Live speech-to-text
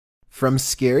From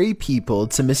scary people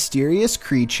to mysterious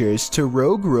creatures to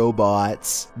rogue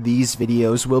robots, these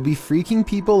videos will be freaking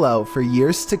people out for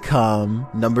years to come.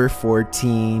 Number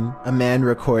 14. A man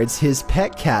records his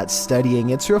pet cat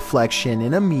studying its reflection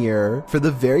in a mirror for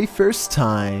the very first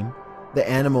time. The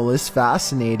animal is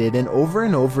fascinated, and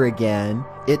over again,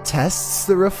 it tests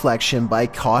the reflection by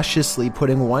cautiously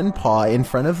putting one paw in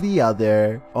front of the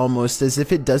other, almost as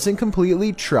if it doesn't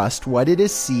completely trust what it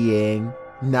is seeing.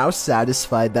 Now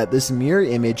satisfied that this mirror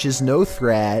image is no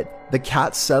threat, the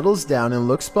cat settles down and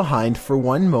looks behind for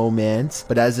one moment,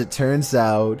 but as it turns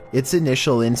out, its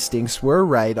initial instincts were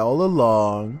right all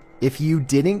along. If you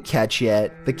didn't catch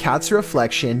it, the cat's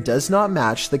reflection does not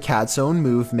match the cat's own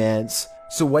movements.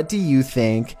 So what do you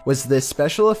think? Was this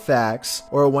special effects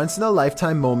or a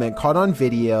once-in-a-lifetime moment caught on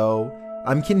video?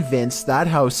 I'm convinced that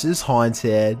house is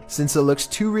haunted, since it looks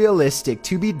too realistic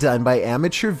to be done by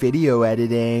amateur video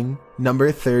editing.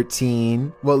 Number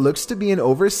 13. What looks to be an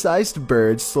oversized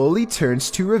bird slowly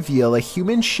turns to reveal a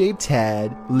human-shaped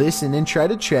head. Listen and try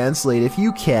to translate if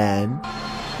you can.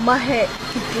 Maje,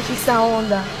 ¿qué esa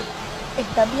onda?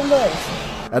 ¿Estás viendo eso?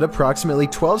 At approximately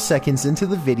 12 seconds into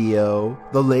the video,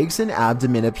 the legs and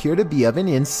abdomen appear to be of an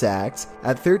insect.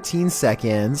 At 13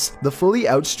 seconds, the fully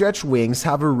outstretched wings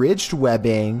have a ridged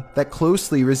webbing that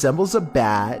closely resembles a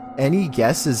bat. Any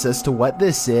guesses as to what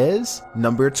this is?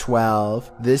 Number 12.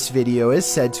 This video is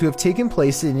said to have taken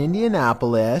place in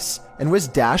Indianapolis and was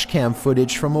dashcam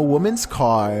footage from a woman's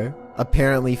car.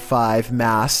 Apparently 5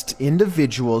 masked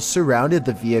individuals surrounded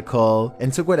the vehicle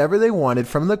and took whatever they wanted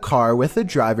from the car with the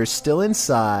driver still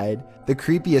inside. The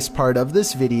creepiest part of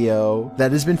this video,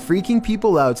 that has been freaking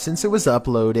people out since it was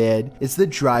uploaded, is the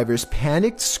driver's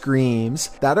panicked screams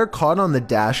that are caught on the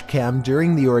dash cam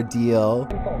during the ordeal.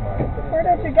 Where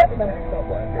did you get them?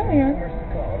 Come here.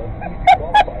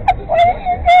 What are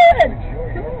you doing?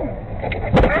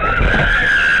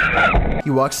 He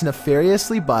walks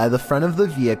nefariously by the front of the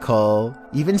vehicle.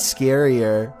 Even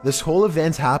scarier, this whole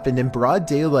event happened in broad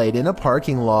daylight in a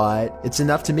parking lot. It's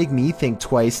enough to make me think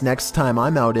twice next time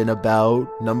I'm out and about.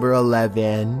 Number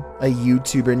 11. A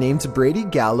YouTuber named Brady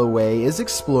Galloway is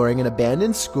exploring an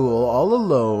abandoned school all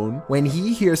alone when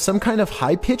he hears some kind of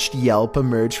high-pitched yelp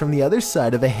emerge from the other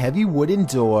side of a heavy wooden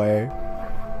door.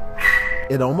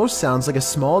 It almost sounds like a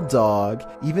small dog,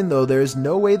 even though there is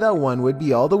no way that one would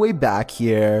be all the way back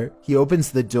here. He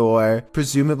opens the door,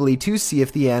 presumably to see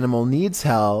if the animal needs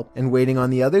help, and waiting on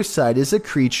the other side is a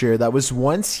creature that was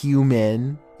once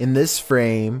human. In this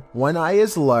frame, one eye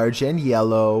is large and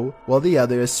yellow, while the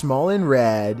other is small and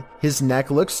red. His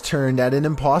neck looks turned at an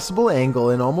impossible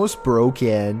angle and almost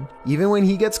broken. Even when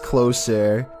he gets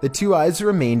closer, the two eyes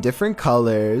remain different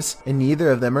colors, and neither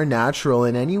of them are natural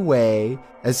in any way,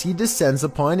 as he descends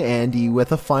upon Andy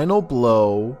with a final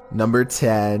blow. Number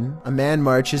 10. A man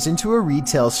marches into a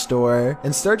retail store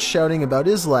and starts shouting about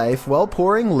his life while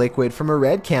pouring liquid from a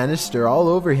red canister all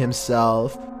over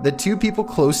himself. The two people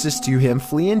closest to him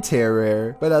flee in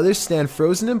terror, but others stand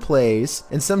frozen in place,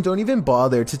 and some don't even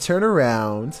bother to turn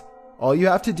around. All you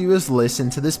have to do is listen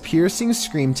to this piercing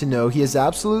scream to know he is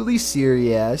absolutely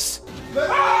serious.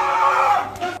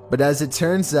 But as it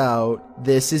turns out,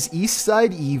 this is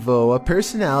Eastside Evo, a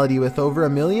personality with over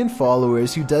 1 million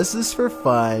followers who does this for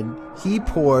fun. He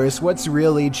pours what's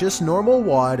really just normal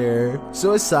water.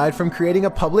 So aside from creating a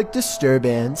public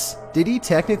disturbance, did he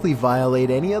technically violate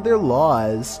any other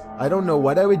laws? I don't know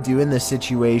what I would do in this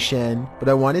situation, but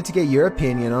I wanted to get your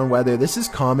opinion on whether this is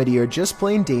comedy or just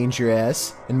plain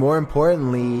dangerous, and more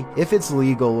importantly, if it's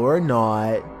legal or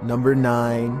not. Number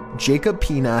 9. Jacob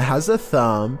Pina has a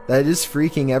thumb that is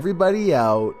freaking everybody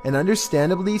out, and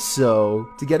understandably so.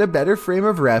 To get a better frame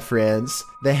of reference,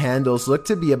 the handles look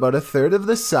to be about 1/3 of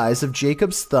the size of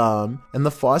Jacob's thumb, and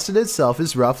the faucet itself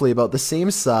is roughly about the same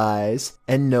size.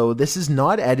 And no, this is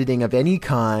not editing of any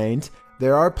kind.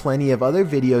 There are plenty of other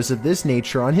videos of this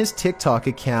nature on his TikTok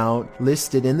account,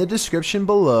 listed in the description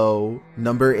below.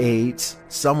 Number 8.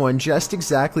 Someone dressed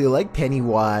exactly like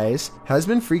Pennywise has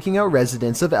been freaking out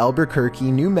residents of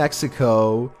Albuquerque, New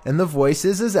Mexico, and the voice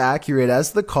is as accurate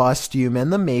as the costume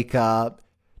and the makeup.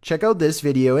 Check out this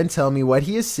video and tell me what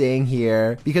he is saying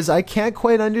here, because I can't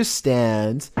quite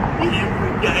understand.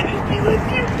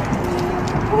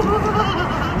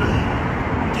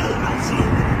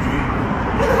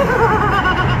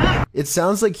 It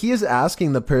sounds like he is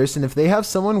asking the person if they have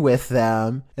someone with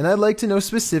them, and I'd like to know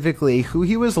specifically who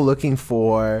he was looking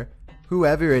for.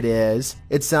 Whoever it is,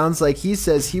 it sounds like he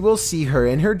says he will see her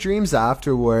in her dreams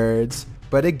afterwards.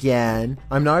 But again,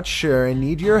 I'm not sure and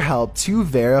need your help to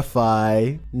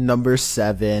verify. Number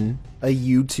 7. A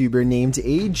YouTuber named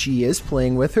AG is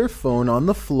playing with her phone on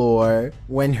the floor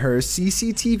when her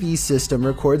CCTV system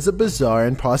records a bizarre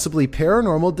and possibly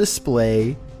paranormal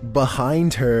display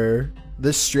behind her.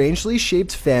 The strangely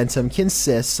shaped phantom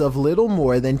consists of little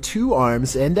more than 2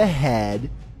 arms and a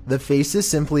head. The face is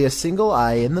simply a single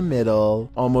eye in the middle,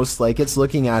 almost like it's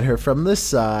looking at her from the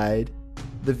side.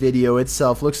 The video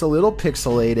itself looks a little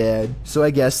pixelated, so I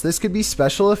guess this could be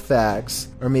special effects,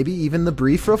 or maybe even the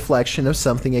brief reflection of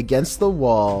something against the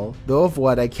wall, though of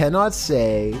what I cannot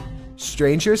say.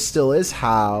 Stranger still is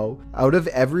how, out of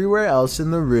everywhere else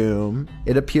in the room,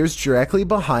 it appears directly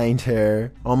behind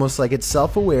her, almost like it's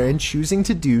self-aware in choosing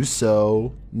to do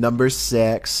so. Number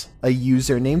 6. A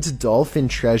user named Dolphin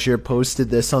Treasure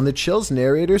posted this on the Chills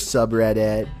Narrator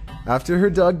subreddit. After her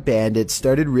dog Bandit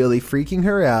started really freaking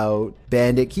her out,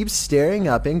 Bandit keeps staring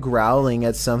up and growling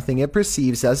at something it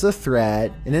perceives as a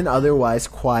threat in an otherwise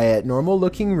quiet,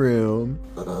 normal-looking room.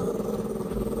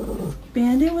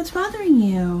 Bandit, what's bothering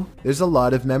you? There's a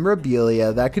lot of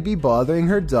memorabilia that could be bothering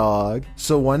her dog,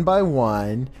 so one by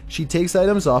one, she takes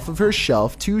items off of her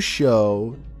shelf to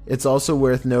show. It's also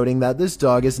worth noting that this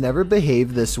dog has never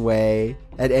behaved this way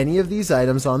at any of these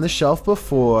items on the shelf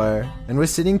before, and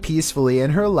was sitting peacefully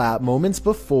in her lap moments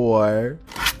before.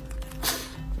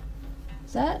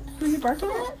 Is that who you're barking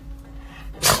at?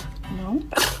 No?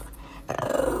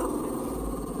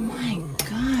 My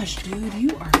gosh, dude,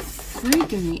 you are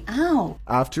freaking me out.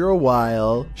 After a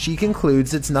while, she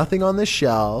concludes it's nothing on the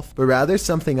shelf, but rather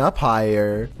something up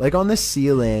higher, like on the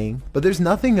ceiling. But there's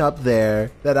nothing up there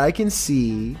that I can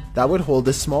see that would hold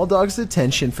a small dog's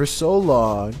attention for so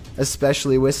long,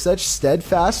 especially with such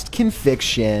steadfast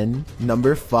conviction.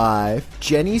 Number 5.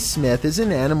 Jenny Smith is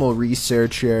an animal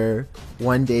researcher.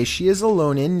 One day she is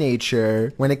alone in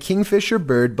nature when a kingfisher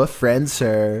bird befriends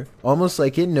her, almost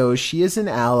like it knows she is an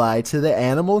ally to the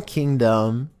animal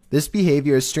kingdom. This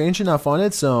behavior is strange enough on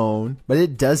its own, but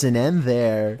it doesn't end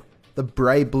there. The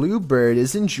bright blue bird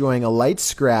is enjoying a light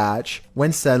scratch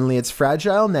when suddenly its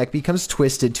fragile neck becomes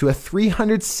twisted to a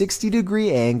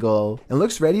 360-degree angle and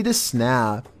looks ready to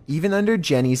snap, even under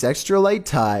Jenny's extra light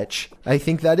touch. I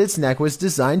think that its neck was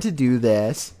designed to do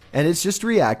this, and it's just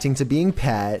reacting to being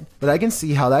pet, but I can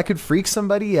see how that could freak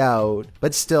somebody out.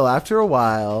 But still, after a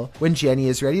while, when Jenny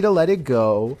is ready to let it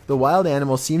go, the wild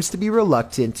animal seems to be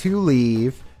reluctant to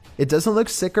leave. It doesn't look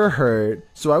sick or hurt,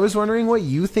 so I was wondering what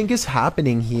you think is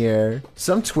happening here.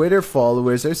 Some Twitter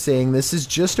followers are saying this is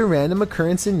just a random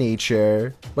occurrence in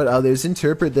nature, but others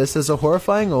interpret this as a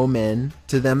horrifying omen.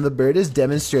 To them, the bird is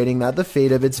demonstrating that the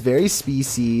fate of its very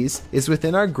species is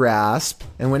within our grasp,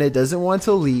 and when it doesn't want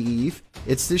to leave,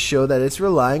 it's to show that it's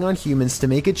relying on humans to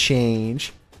make a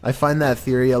change. I find that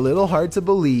theory a little hard to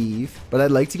believe, but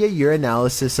I'd like to get your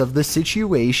analysis of the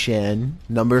situation.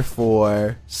 Number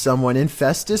 4. Someone in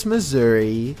Festus,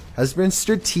 Missouri has been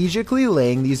strategically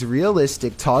laying these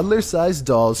realistic toddler-sized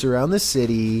dolls around the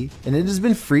city, and it has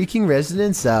been freaking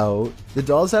residents out. The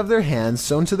dolls have their hands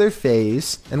sewn to their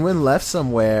face, and when left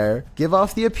somewhere, give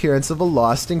off the appearance of a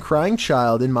lost and crying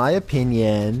child in my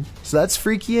opinion, so that's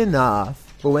freaky enough.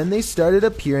 But when they started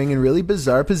appearing in really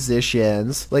bizarre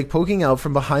positions, like poking out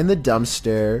from behind the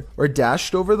dumpster, or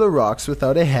dashed over the rocks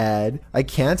without a head, I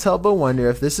can't help but wonder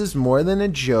if this is more than a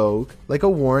joke, like a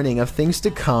warning of things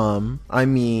to come. I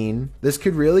mean, this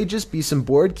could really just be some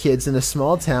bored kids in a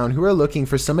small town who are looking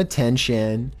for some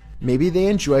attention. Maybe they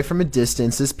enjoy from a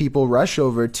distance as people rush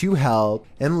over to help,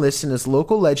 and listen as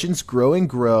local legends grow and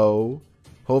grow.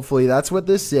 Hopefully that's what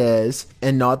this is,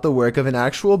 and not the work of an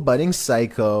actual budding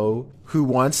psycho who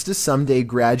wants to someday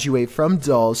graduate from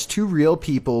dolls to real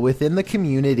people within the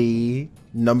community.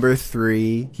 Number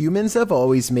 3. Humans have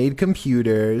always made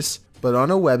computers, but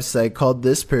on a website called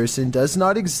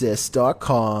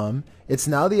thispersondoesnotexist.com, it's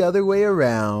now the other way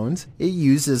around. It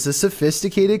uses a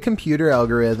sophisticated computer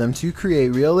algorithm to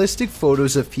create realistic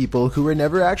photos of people who were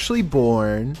never actually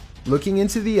born. Looking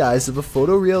into the eyes of a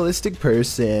photorealistic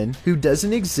person who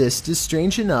doesn't exist is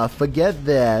strange enough, but get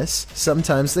this,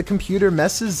 sometimes the computer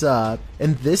messes up,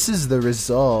 and this is the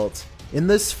result. In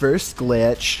this first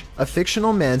glitch, a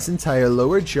fictional man's entire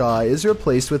lower jaw is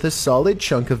replaced with a solid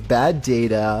chunk of bad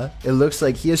data. It looks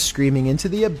like he is screaming into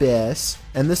the abyss,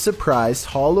 and the surprised,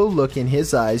 hollow look in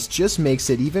his eyes just makes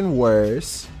it even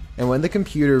worse. And when the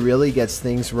computer really gets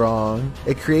things wrong,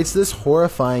 it creates this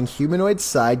horrifying humanoid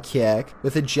sidekick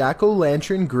with a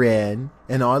jack-o'-lantern grin,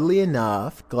 and oddly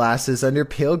enough, glasses under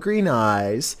pale green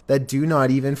eyes that do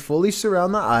not even fully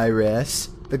surround the iris.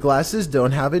 The glasses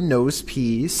don't have a nose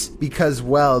piece because,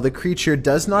 well, the creature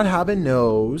does not have a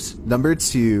nose. Number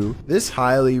 2. This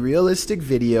highly realistic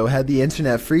video had the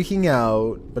internet freaking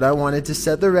out, but I wanted to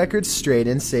set the record straight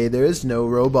and say there is no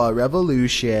robot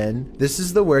revolution. This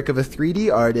is the work of a 3D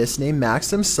artist named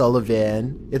Maxim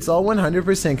Sullivan. It's all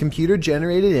 100% computer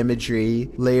generated imagery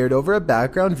layered over a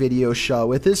background video shot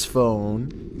with his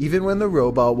phone. Even when the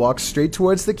robot walks straight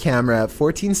towards the camera at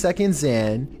 14 seconds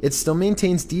in, it still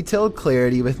maintains detailed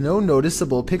clarity with no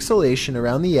noticeable pixelation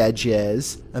around the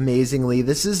edges. Amazingly,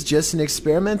 this is just an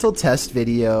experimental test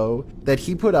video that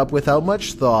he put up without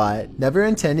much thought, never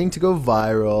intending to go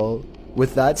viral.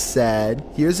 With that said,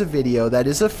 here's a video that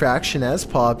is a fraction as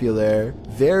popular,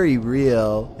 very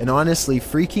real, and honestly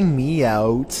freaking me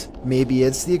out. Maybe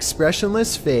it's the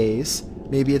expressionless face,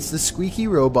 maybe it's the squeaky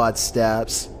robot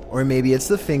steps, or maybe it's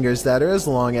the fingers that are as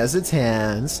long as its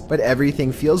hands, but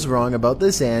everything feels wrong about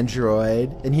this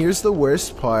android. And here's the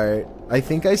worst part. I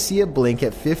think I see it blink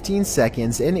at 15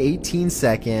 seconds and 18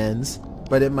 seconds.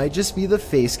 But it might just be the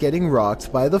face getting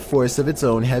rocked by the force of its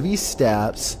own heavy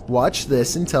steps. Watch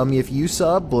this and tell me if you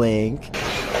saw a blink.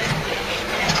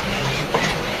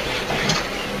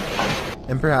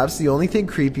 And perhaps the only thing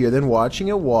creepier than watching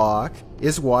it walk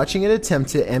is watching it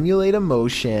attempt to emulate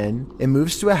emotion. It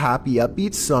moves to a happy,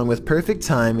 upbeat song with perfect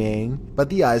timing, but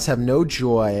the eyes have no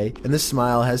joy, and the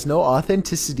smile has no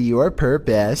authenticity or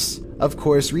purpose. Of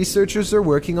course, researchers are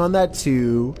working on that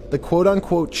too. The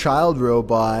quote-unquote child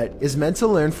robot is meant to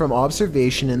learn from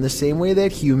observation in the same way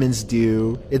that humans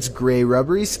do. Its gray,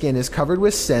 rubbery skin is covered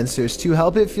with sensors to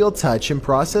help it feel touch and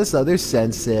process other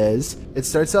senses. It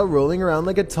starts out rolling around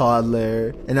like a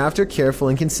toddler, and after careful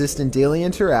and consistent daily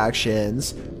interactions,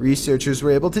 researchers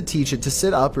were able to teach it to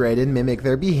sit upright and mimic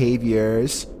their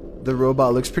behaviors. The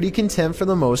robot looks pretty content for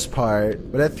the most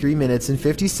part, but at 3 minutes and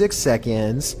 56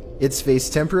 seconds, its face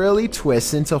temporarily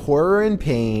twists into horror and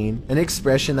pain, an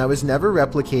expression that was never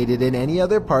replicated in any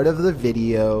other part of the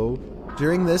video.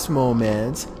 During this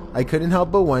moment, I couldn't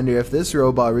help but wonder if this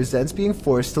robot resents being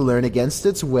forced to learn against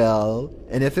its will,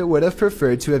 and if it would have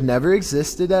preferred to have never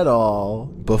existed at all.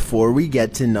 Before we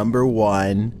get to number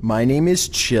 1, my name is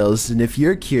Chills, and if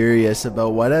you're curious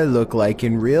about what I look like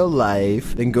in real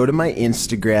life, then go to my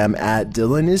Instagram at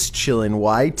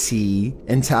DylanIsChillinYT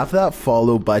and tap that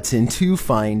follow button to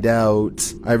find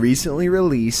out. I recently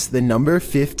released the number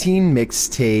 15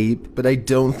 mixtape, but I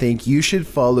don't think you should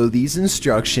follow these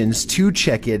instructions to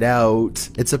check it out.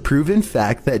 It's a proven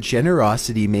fact that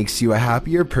generosity makes you a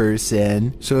happier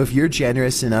person, so if you're generous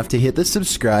enough to hit the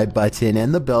subscribe button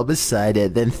and the bell beside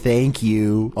it, then thank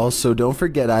you. Also, don't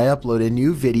forget I upload a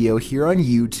new video here on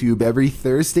YouTube every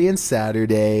Thursday and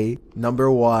Saturday.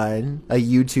 Number 1, a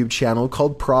YouTube channel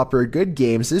called Proper Good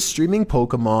Games is streaming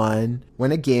Pokemon.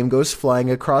 When a game goes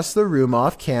flying across the room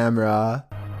off camera,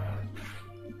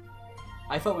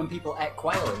 I thought when people ate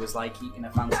quail it was like eating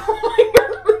a fancy. Oh my god,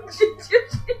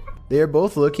 they are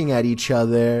both looking at each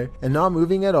other and not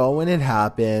moving at all when it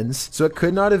happens, so it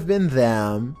could not have been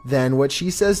them. Then what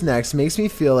she says next makes me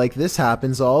feel like this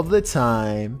happens all of the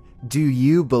time. Do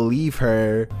you believe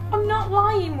her? I'm not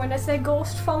lying when I say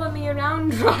ghost follow me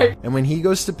around, right? And when he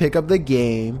goes to pick up the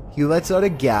game, he lets out a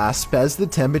gasp as the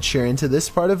temperature into this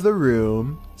part of the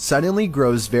room suddenly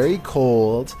grows very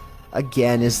cold.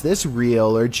 Again, is this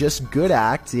real or just good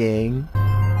acting?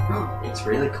 It's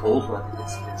really cold when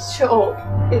it's Shut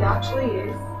up. It actually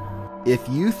is. If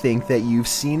you think that you've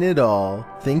seen it all,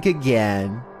 think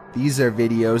again. These are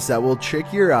videos that will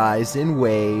trick your eyes in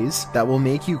ways that will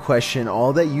make you question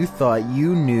all that you thought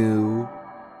you knew.